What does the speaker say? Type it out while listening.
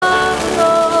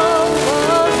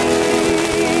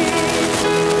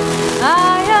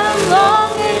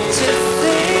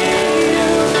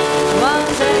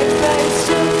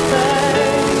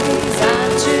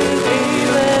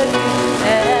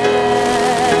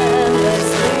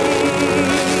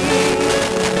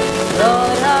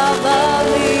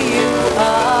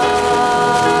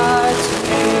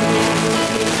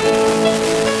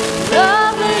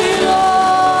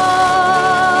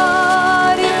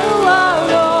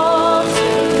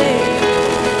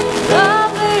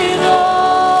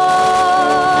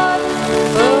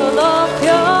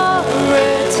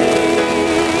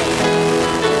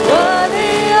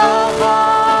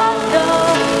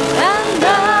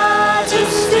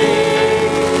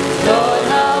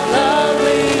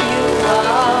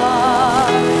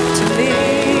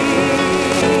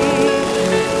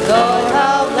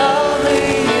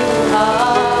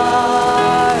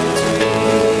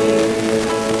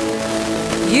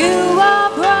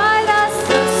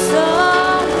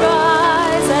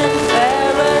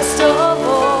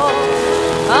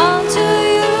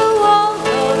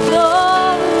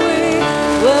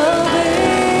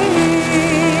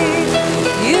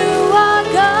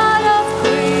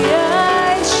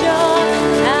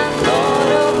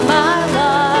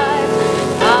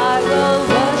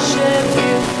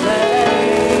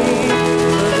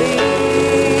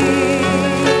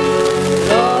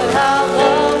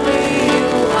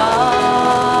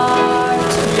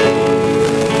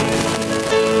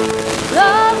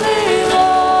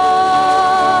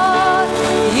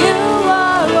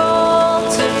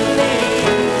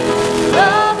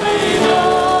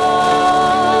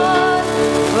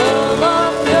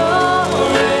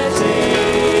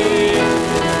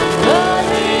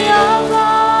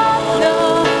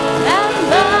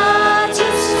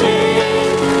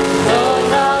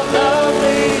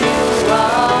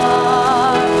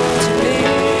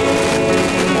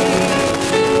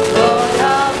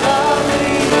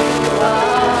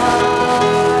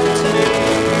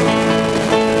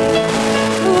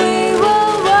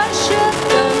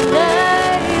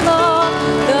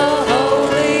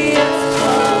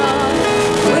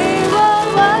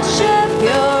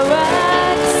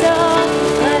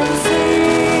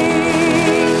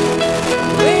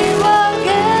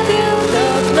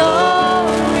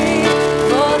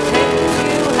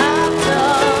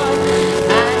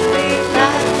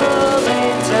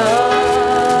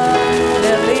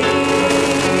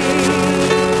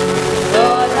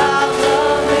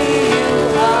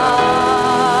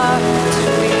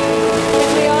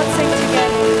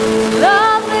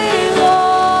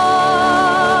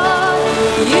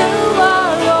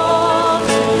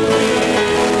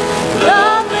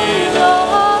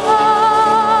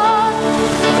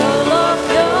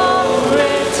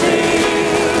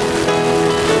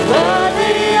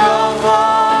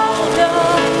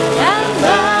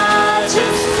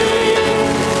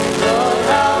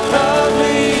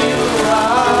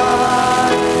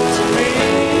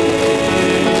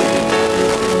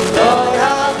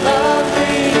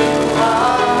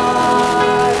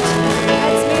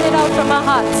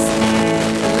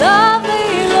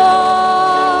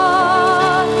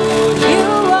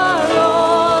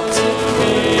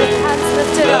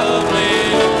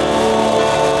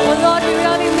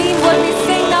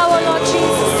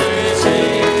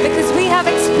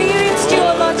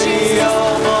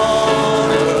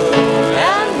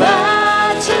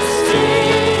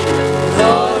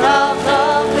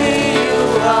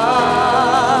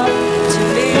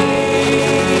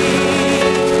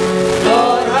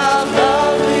Lord, how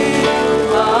lovely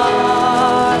you are.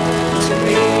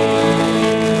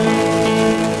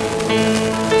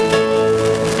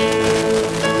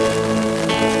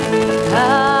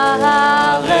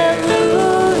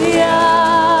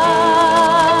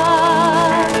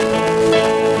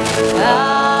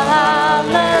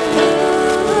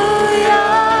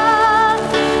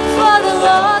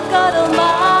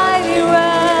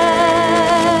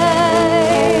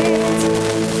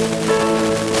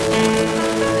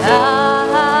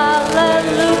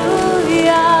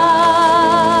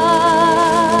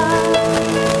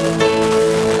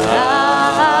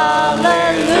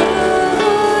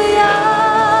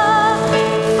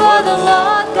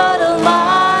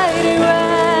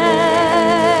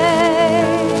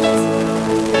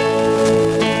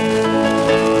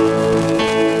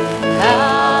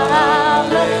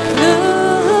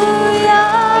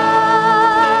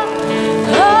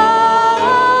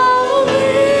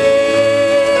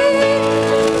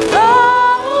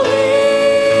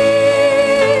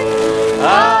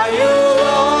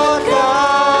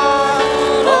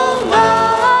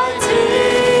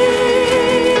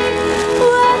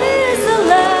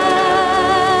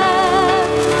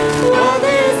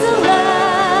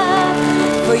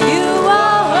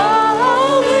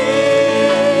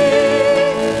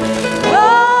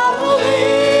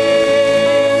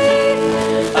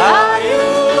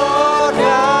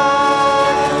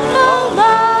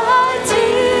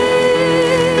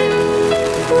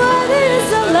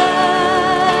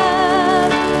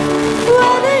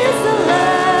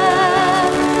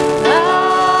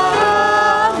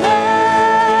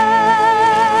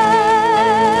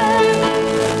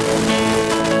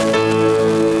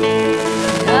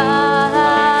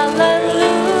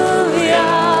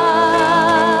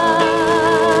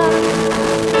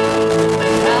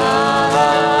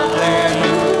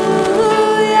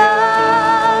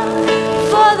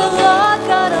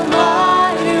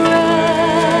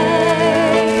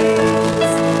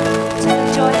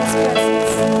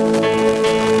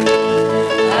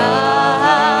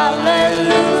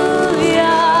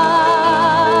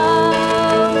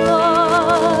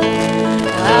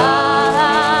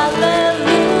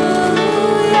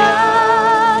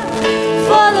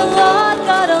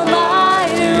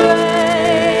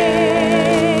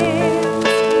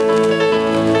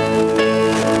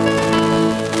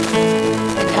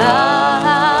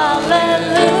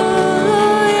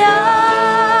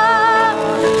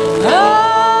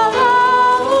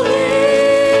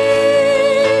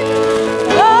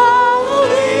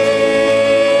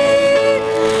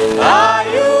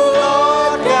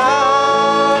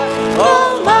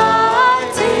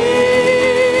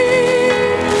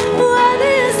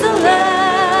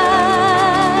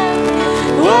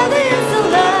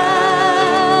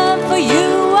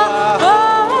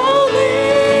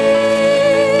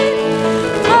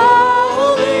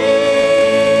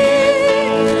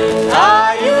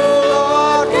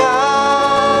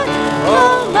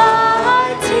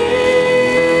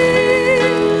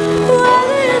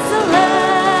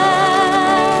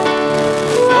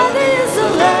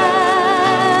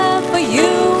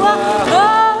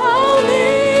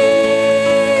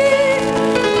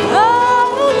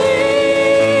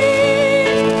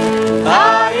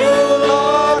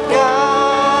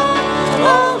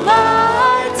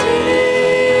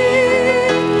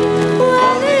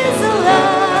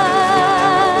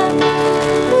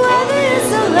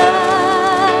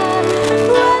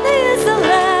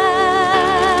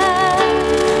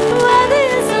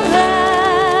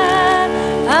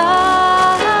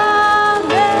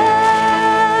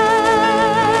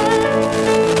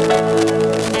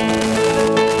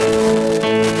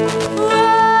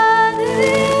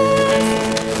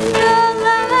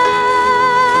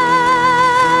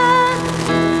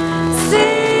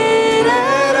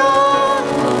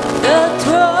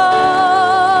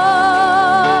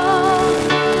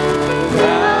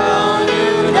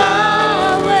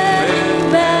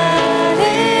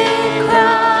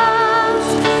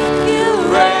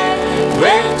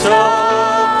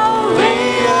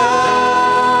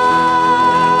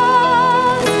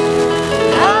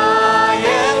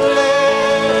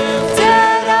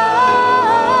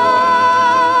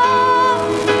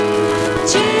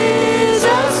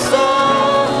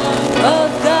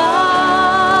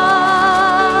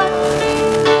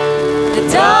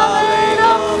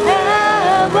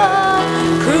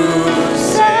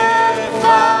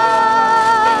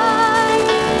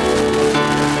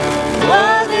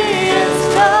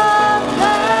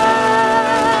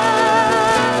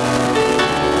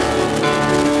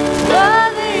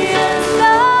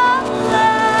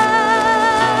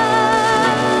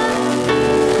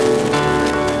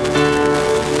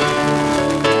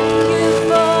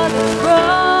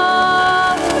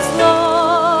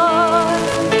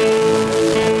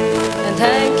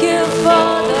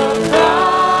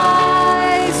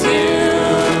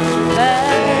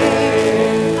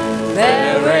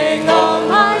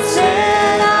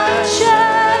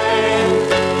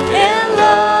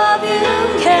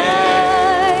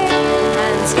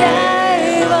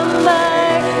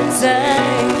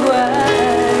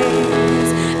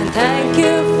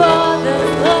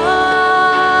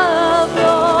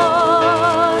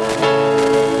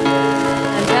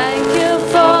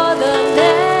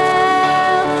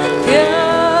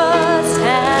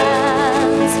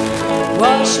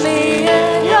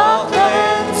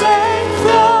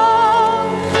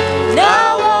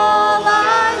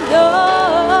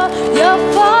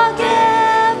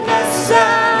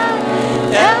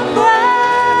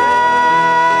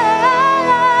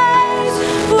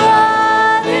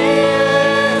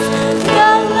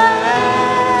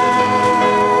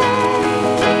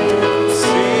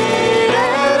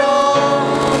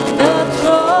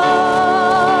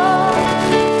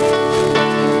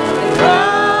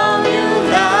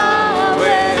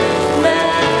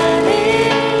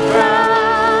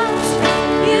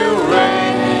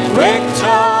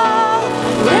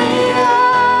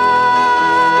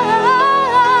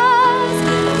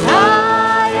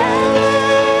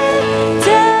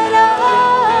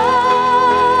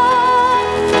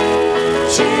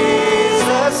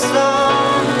 Jesus,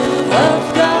 Son of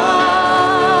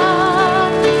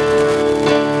God,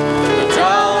 the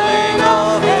darling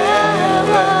of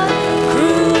heaven,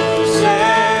 crucified.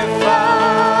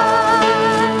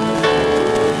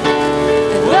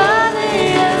 Worthy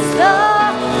is the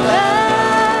Lamb.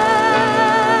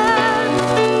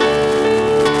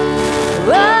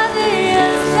 Worthy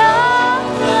is the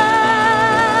Lamb.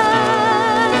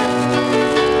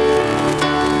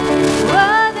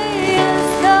 Worthy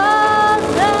is the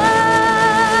Lamb.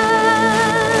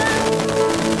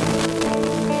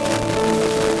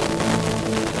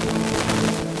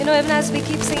 You know, even as we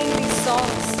keep singing these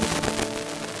songs,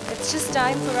 it's just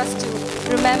time for us to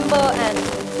remember and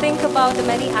think about the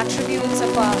many attributes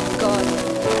of our God.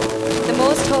 The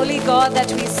most holy God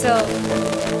that we serve.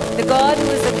 The God who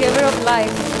is the giver of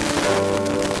life.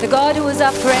 The God who is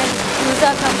our friend, who is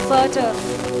our comforter,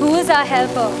 who is our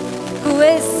helper, who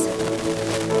is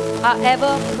our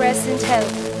ever-present help,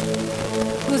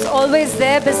 who's always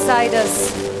there beside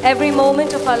us, every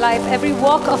moment of our life, every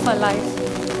walk of our life.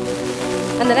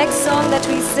 And the next song that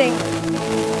we sing,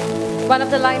 one of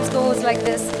the lines goes like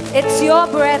this: it's your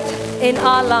breath in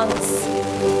our lungs.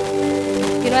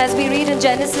 You know, as we read in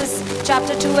Genesis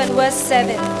chapter 2 and verse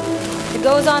 7, it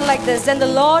goes on like this: then the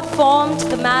Lord formed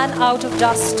the man out of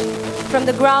dust from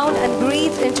the ground and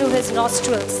breathed into his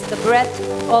nostrils the breath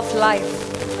of life.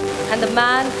 And the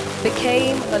man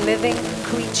became a living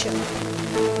creature.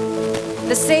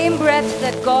 The same breath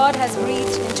that God has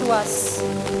breathed into us.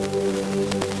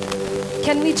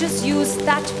 Can we just use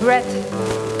that breath,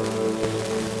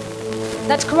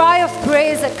 that cry of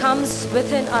praise that comes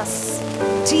within us,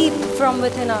 deep from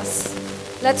within us?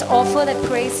 Let's offer that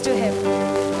praise to Him.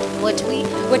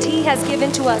 What He has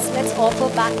given to us, let's offer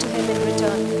back to Him in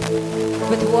return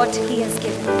with what He has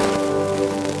given.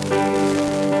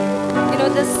 You know,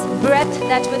 this breath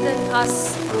that within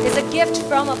us is a gift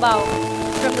from above,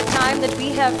 from the time that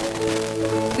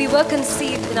we were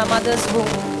conceived in our mother's womb,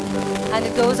 and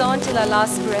it goes on till our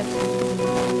last breath.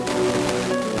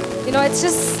 You know, it's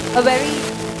just a very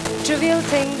trivial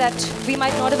thing that we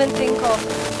might not even think of,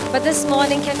 but this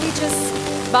morning, can we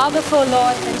just bow before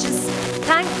Lord and just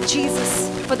thank Jesus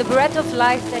for the breath of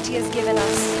life that He has given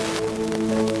us,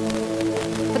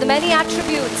 for the many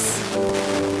attributes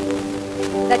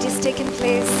that has taken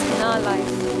place in our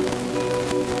life.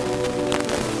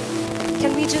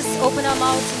 Can we just open our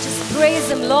mouths and just praise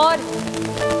Him? Lord,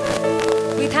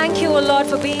 we thank You, O Lord,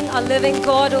 for being our living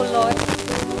God, O Lord.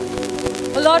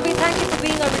 O Lord, we thank You for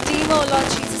being a Redeemer, O Lord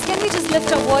Jesus. Can we just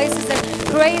lift our voices and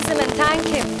praise Him and thank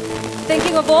Him?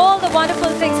 Thinking of all the wonderful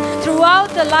things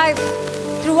throughout our life,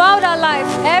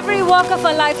 every walk of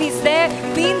our life, He's there,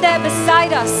 been there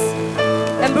beside us,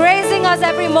 embracing us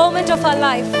every moment of our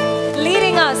life,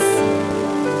 leading us.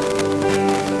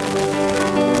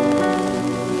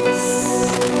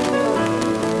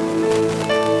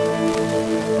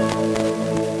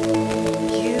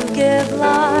 You give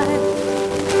life,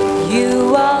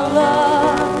 You are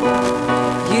love,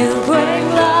 You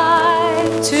bring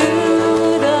light to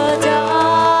the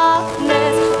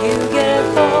darkness, You give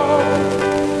hope,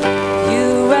 You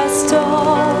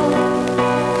restore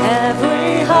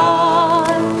every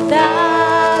heart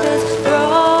that is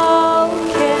broken.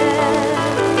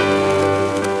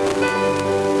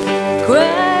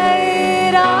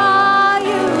 Great are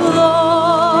You,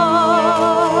 Lord.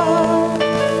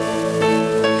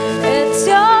 It's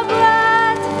Your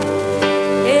breath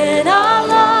in our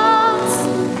lungs,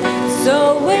 so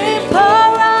we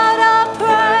pour out our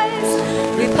praise.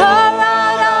 We pour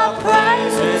out our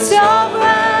praise. It's Your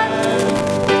breath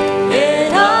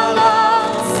in our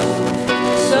lungs,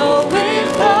 so we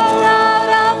pour out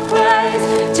our praise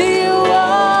to You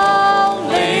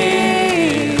only.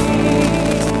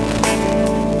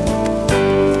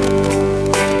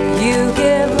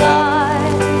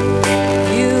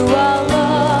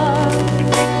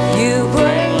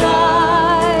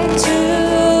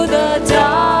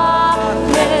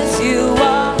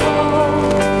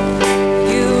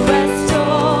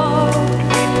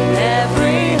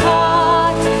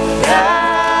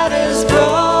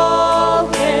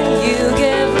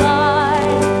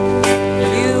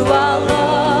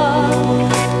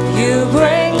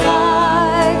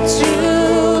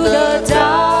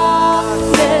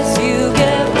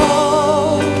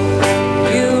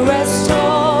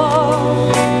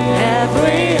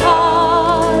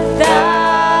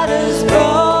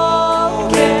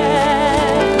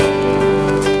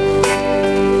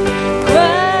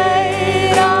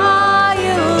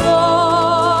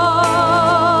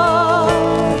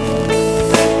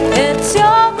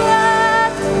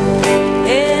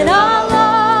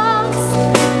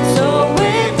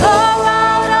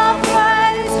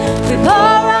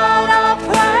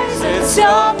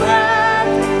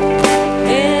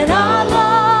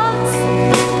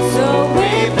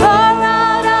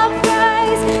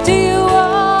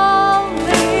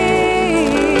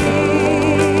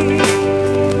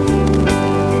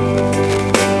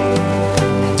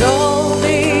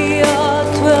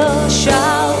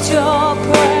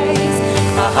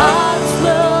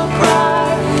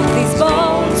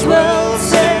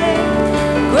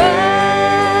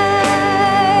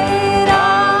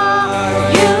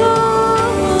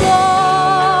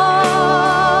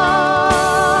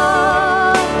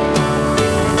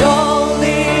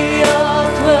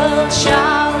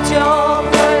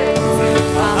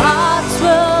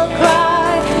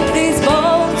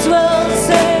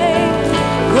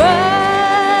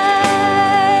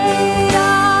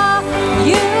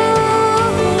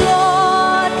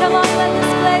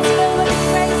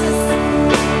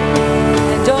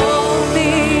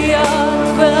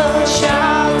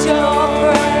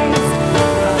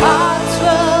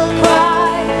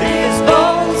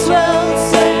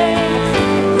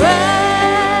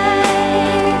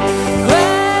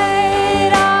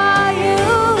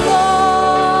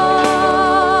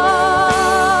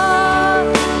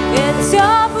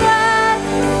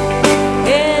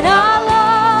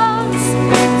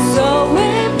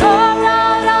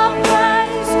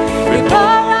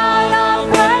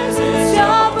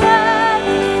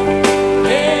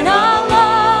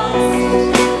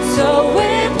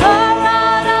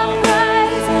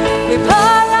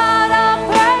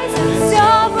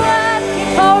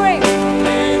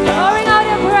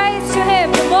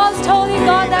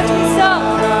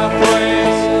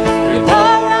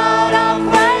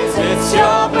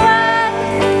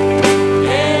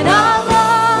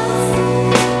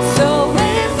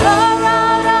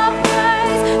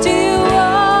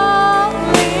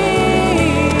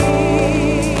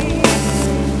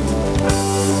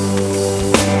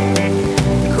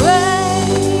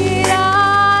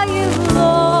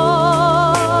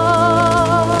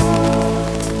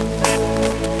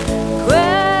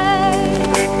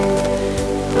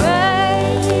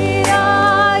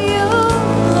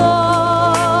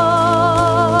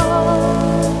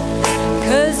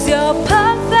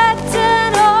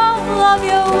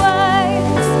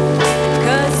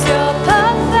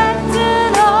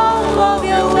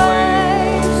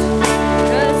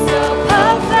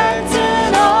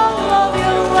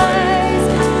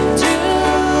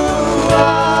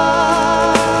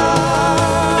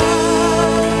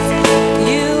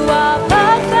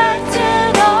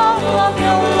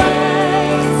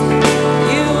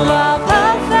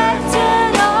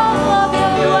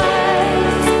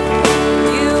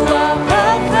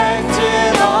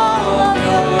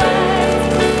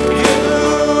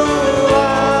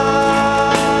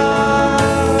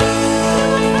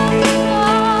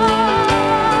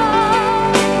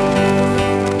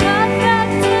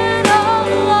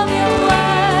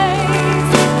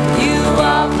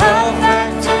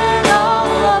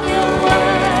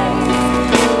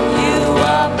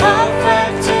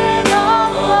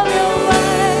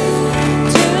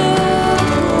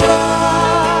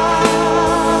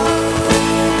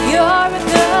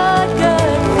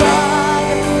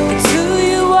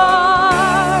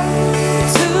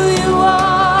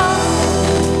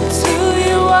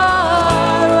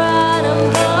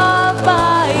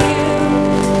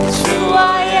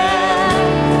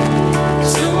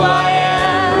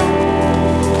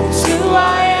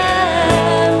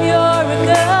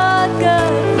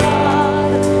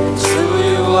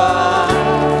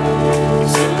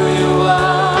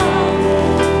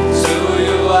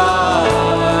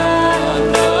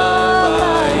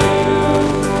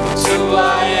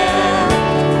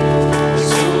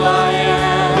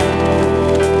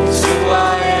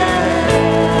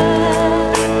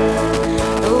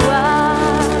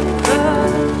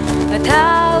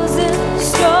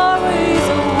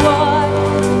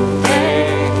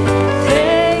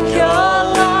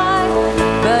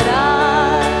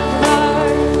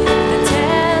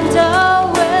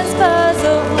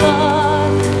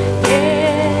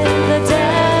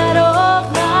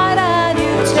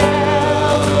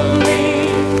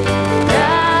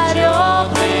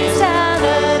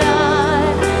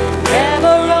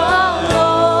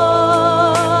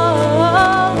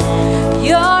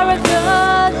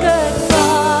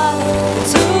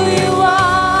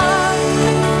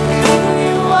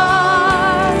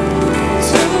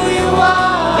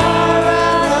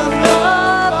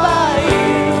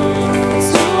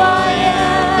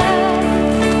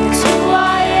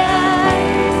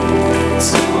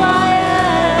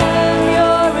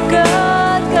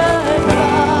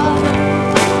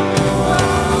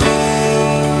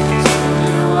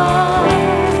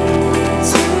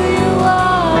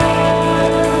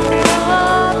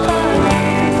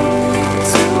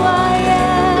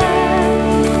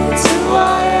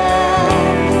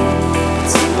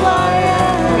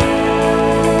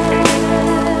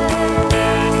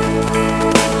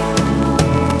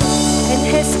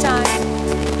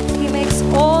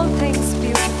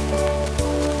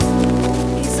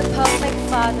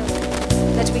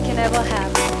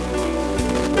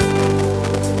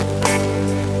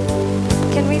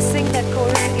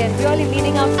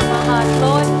 But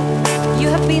Lord, you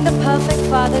have been the perfect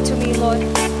Father to me, Lord.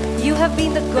 You have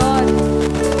been the God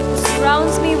who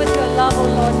surrounds me with your love, oh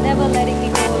Lord, never letting me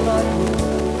go, oh Lord.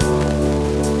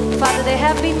 Father, there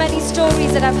have been many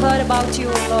stories that I've heard about you,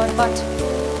 oh Lord, but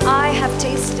I have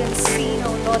tasted and seen,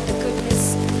 oh Lord, the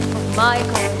goodness of my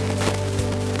God.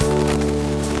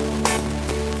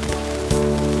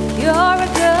 You're a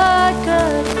good,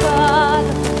 good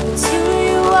Father. It's who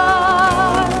you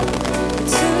are.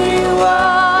 It's who you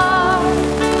are.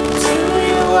 It's who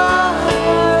you are.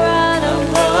 And I'm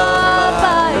loved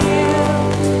by you.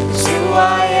 It's who I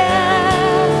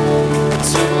am.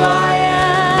 It's who I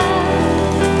am.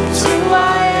 It's who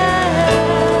I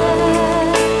am.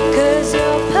 'Cause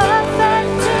you're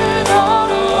perfect in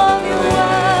all of your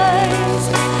ways.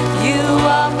 You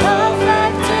are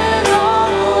perfect in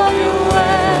all of your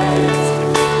ways.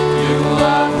 You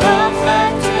are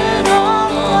perfect in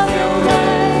all of your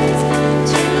ways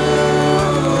to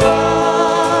us.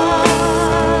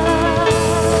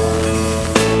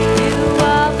 You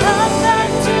are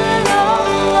perfect in all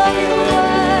of your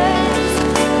ways.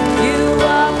 You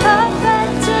are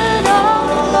perfect in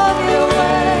all of your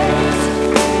ways.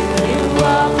 You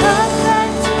are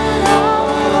perfect in all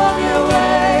of your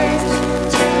ways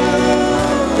to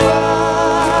us.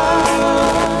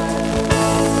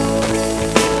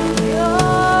 You're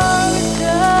a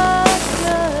good,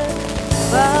 good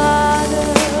Father.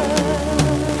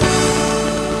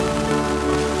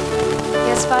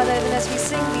 Yes, Father, even as we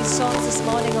sing these songs this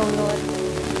morning, oh Lord,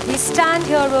 we stand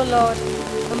here, oh Lord,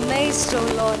 amazed, oh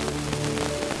Lord,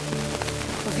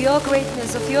 of your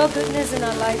greatness, of your goodness in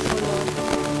our life, oh Lord.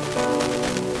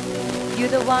 You're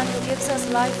the one who gives us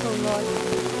life, oh Lord.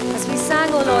 As we sang,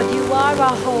 oh Lord, you are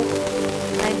our hope,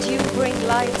 and you bring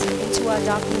light into our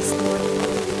darkness, Lord.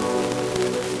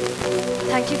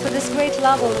 Thank you for this great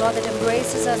love, oh Lord, that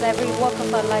embraces us every walk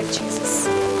of our life, Jesus.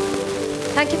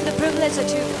 Thank you for the privilege that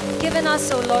you've given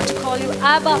us, oh Lord, to call you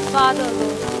Abba, Father,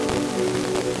 Lord.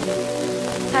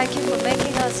 Thank you for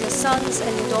making us your sons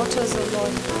and your daughters, oh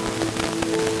Lord.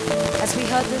 As we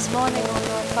heard this morning, oh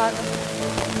Lord, Father,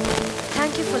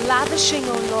 thank you for lavishing,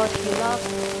 oh Lord, your love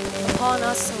upon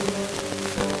us, oh Lord.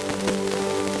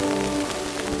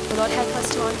 Oh Lord, help us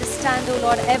to understand, oh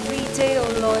Lord, every day,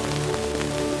 oh Lord,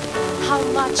 how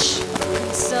much of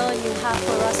concern you have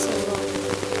for us, oh Lord.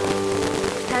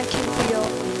 Thank you for your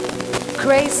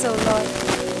grace, oh Lord.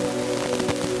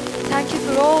 Thank you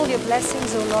for all your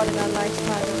blessings, oh Lord, in our lives,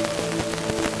 Father.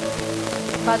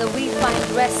 Father, we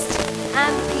find rest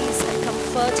and peace and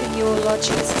comfort in you, oh Lord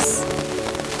Jesus.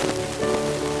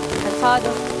 And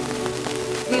Father,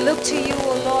 we look to you,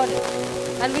 oh Lord,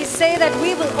 and we say that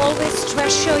we will always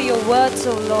treasure your words,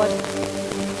 oh Lord,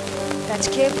 that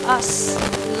give us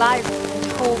life and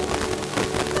hope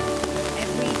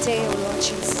every day, oh Lord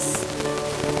Jesus.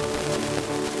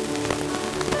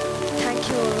 Thank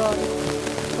you, oh Lord,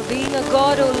 for being a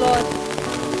God, oh Lord,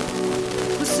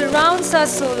 who surrounds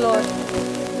us, oh Lord,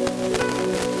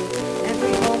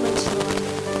 every moment, Lord.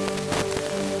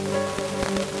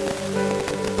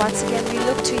 Once again, we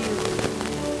look to you.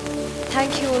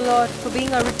 Thank you, O Lord, for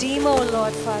being a redeemer, O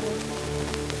Lord, Father.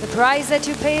 The price that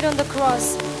you paid on the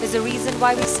cross is the reason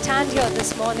why we stand here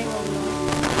this morning, O Lord.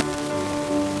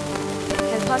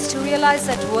 Help us to realize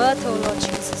that worth, O Lord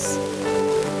Jesus.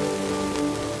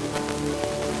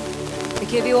 We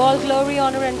give you all glory,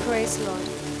 honor, and praise, Lord.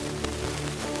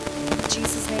 In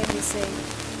Jesus' name we say,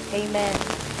 amen.